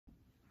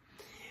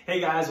Hey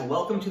guys,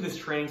 welcome to this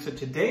training. So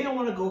today I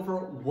want to go over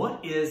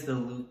what is the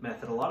Loop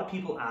method. A lot of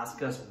people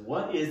ask us,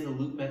 what is the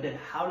Loop method?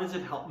 How does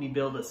it help me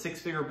build a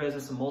six-figure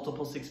business, a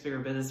multiple six-figure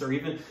business, or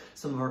even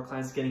some of our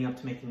clients getting up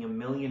to making $1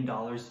 million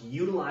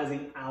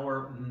utilizing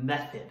our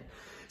method?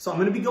 So I'm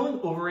going to be going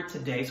over it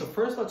today. So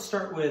first let's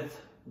start with,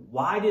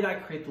 why did I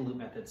create the Loop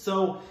method?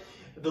 So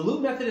the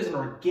Loop method is an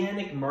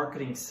organic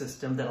marketing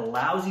system that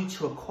allows you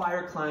to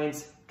acquire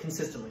clients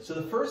consistently. So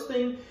the first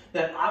thing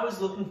that I was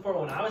looking for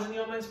when I was in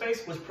the online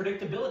space was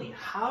predictability.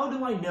 How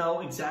do I know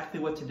exactly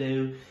what to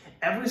do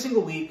every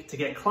single week to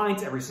get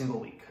clients every single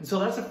week? And so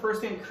that's the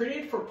first thing,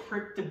 created for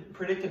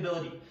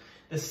predictability.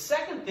 The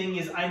second thing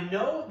is I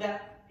know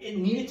that it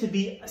needed to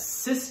be a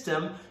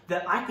system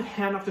that I could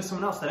hand off to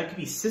someone else, that it could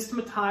be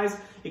systematized,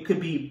 it could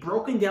be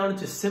broken down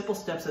into simple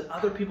steps that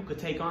other people could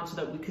take on so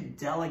that we could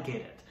delegate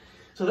it.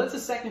 So that's the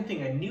second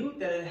thing. I knew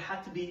that it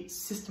had to be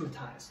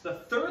systematized.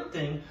 The third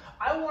thing,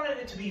 I wanted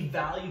it to be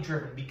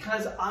value-driven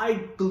because I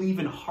believe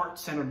in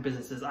heart-centered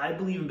businesses. I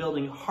believe in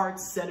building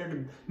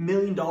heart-centered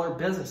million-dollar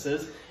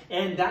businesses,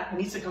 and that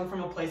needs to come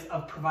from a place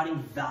of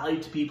providing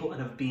value to people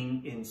and of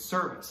being in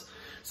service.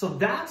 So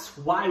that's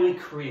why we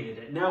created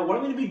it. Now, what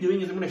I'm going to be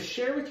doing is I'm going to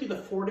share with you the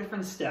 4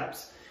 different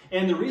steps.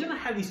 And the reason I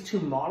have these 2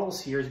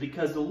 models here is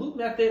because the Loop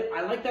method,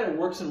 I like that it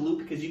works in loop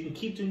because you can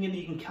keep doing it,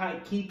 you can kind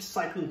of keep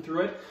cycling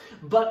through it.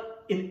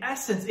 But in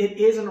essence, it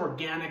is an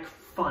organic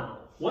funnel.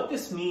 What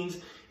this means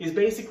is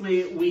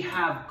basically we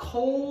have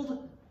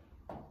cold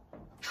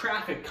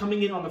traffic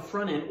coming in on the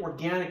front end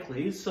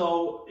organically.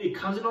 So it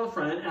comes in on the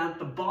front end, and at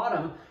the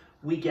bottom,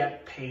 we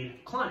get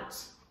paid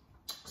clients.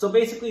 So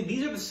basically,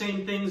 these are the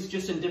same things,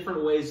 just in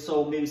different ways.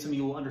 So maybe some of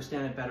you will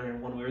understand it better in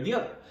one way or the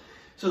other.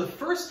 So the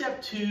first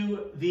step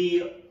to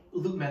the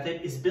Loop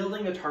method is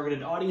building a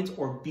targeted audience,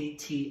 or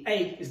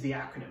BTA is the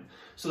acronym.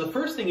 So the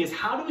first thing is,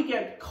 how do we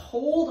get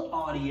cold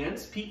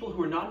audience, people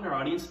who are not in our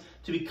audience,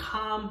 to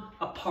become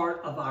a part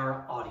of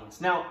our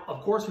audience? Now,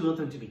 of course, we want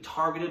them to be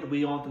targeted.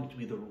 We want them to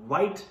be the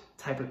right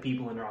type of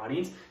people in our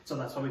audience. So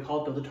that's why we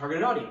call it build a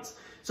targeted audience.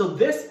 So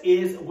this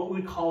is what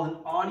we call an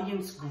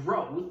audience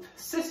growth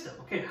system.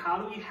 Okay,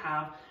 how do we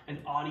have an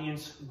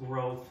audience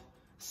growth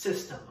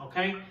system?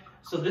 Okay,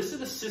 so this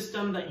is a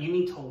system that you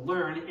need to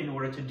learn in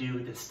order to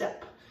do this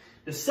step.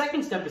 The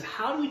second step is,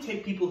 how do we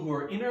take people who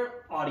are in our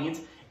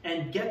audience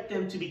and get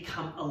them to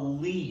become a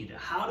lead?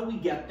 How do we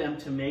get them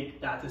to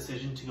make that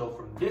decision to go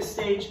from this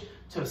stage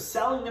to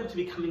selling them to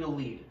becoming a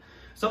lead?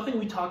 Something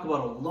we talk about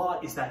a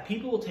lot is that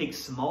people will take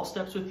small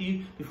steps with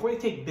you before they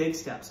take big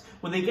steps.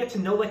 When they get to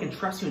know, like, and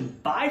trust you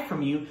and buy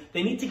from you,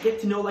 they need to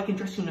get to know, like, and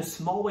trust you in a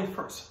small way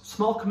first.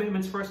 Small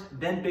commitments first,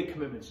 then big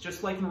commitments,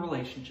 just like in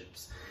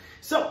relationships.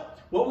 So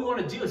what we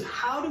want to do is,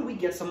 how do we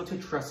get someone to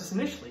trust us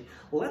initially?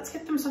 Let's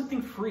get them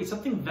something free,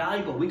 something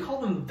valuable. We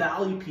call them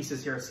value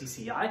pieces here at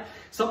CCI.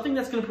 Something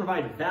that's going to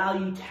provide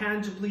value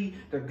tangibly.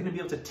 They're going to be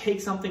able to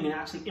take something and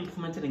actually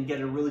implement it and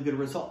get a really good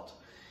result.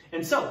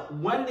 And so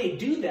when they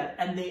do that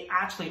and they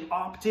actually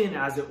opt in,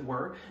 as it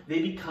were,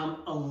 they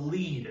become a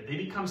lead. They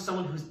become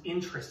someone who's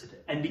interested.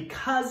 And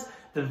because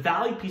the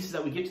value pieces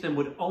that we get to them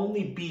would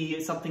only be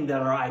something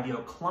that our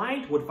ideal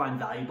client would find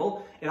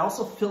valuable, it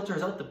also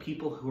filters out the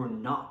people who are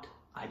not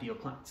ideal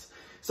clients.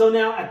 So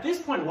now at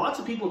this point, lots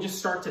of people just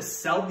start to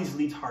sell these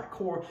leads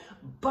hardcore,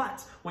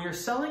 but when you're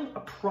selling a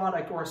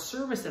product or a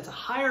service that's a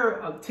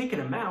higher ticket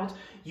amount,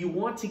 you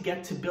want to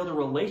get to build a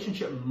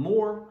relationship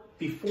more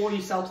before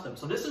you sell to them.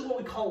 So this is what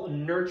we call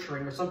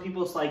nurturing, or some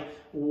people it's like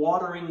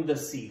watering the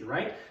seed,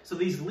 right? So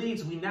these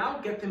leads, we now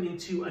get them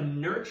into a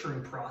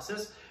nurturing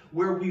process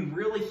where we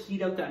really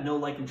heat out that know,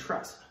 like, and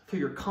trust through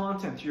your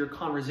content, through your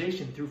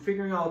conversation, through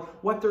figuring out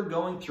what they're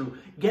going through,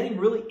 getting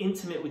really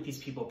intimate with these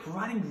people,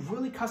 providing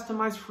really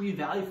customized free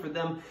value for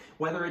them,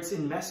 whether it's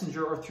in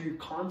Messenger or through your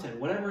content,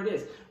 whatever it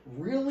is,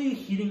 really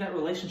heating that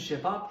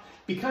relationship up.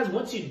 Because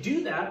once you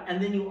do that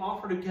and then you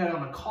offer to get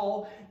on a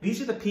call,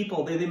 these are the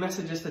people, they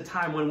message us the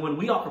time when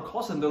we offer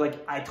calls to them, they're like,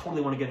 I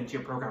totally want to get into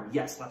your program.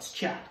 Yes, let's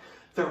chat.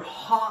 They're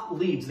hot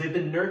leads, they've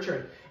been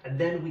nurtured. And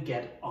then we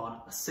get on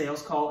a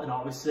sales call, and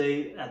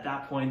obviously at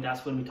that point,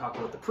 that's when we talk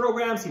about the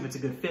program, see if it's a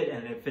good fit,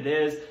 and if it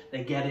is,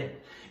 they get in.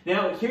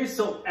 Now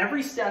so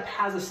every step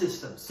has a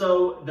system.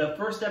 So the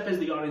first step is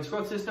the audience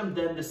growth system,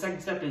 then the second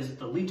step is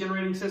the lead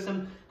generating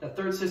system, the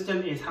third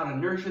system is how to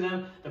nurture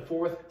them, the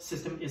fourth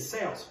system is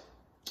sales.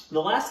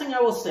 The last thing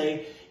I will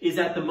say is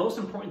that the most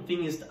important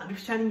thing is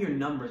understanding your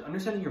numbers,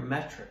 understanding your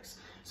metrics.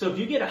 So if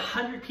you get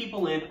 100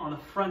 people in on the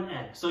front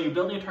end, so you're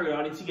building a target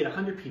audience, you get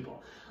 100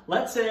 people.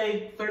 Let's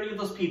say 30 of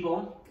those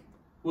people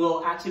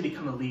will actually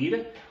become a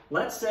lead.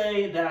 Let's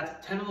say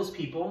that 10 of those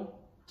people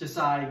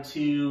decide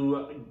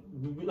to,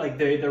 like,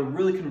 they're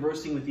really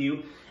conversing with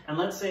you. And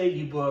let's say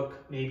you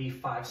book maybe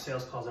 5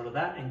 sales calls out of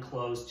that and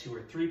close 2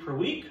 or 3 per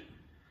week.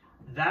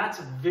 That's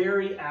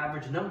very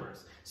average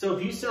numbers. So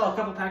if you sell a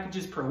couple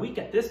packages per week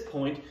at this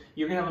point,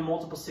 you're gonna have a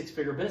multiple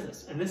 6-figure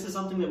business. And this is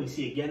something that we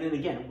see again and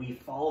again. We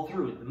follow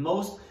through.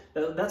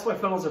 That's why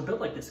funnels are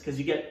built like this, because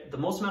you get the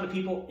most amount of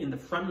people in the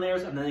front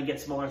layers, and then it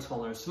gets smaller and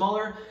smaller and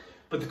smaller.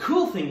 But the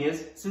cool thing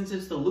is, since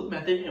it's the loop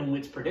method and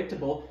it's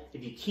predictable,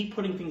 if you keep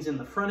putting things in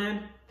the front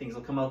end, things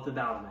will come out the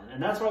bottom end.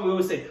 And that's why we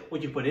always say,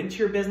 what you put into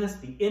your business,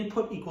 the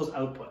input equals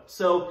output.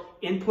 So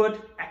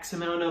input X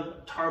amount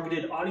of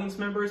targeted audience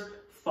members,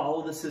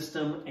 follow the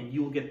system, and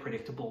you will get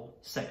predictable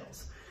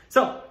sales.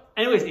 So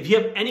anyways, if you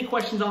have any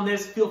questions on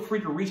this, feel free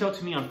to reach out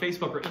to me on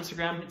Facebook or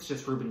Instagram. It's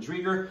just Ruben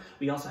Drieger.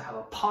 We also have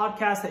a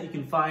podcast that you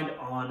can find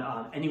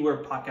on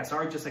anywhere podcasts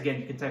are. Just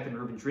again, you can type in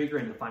Ruben Drieger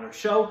and you'll find our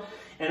show.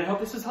 And I hope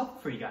this was helpful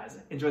for you guys.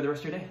 Enjoy the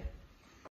rest of your day.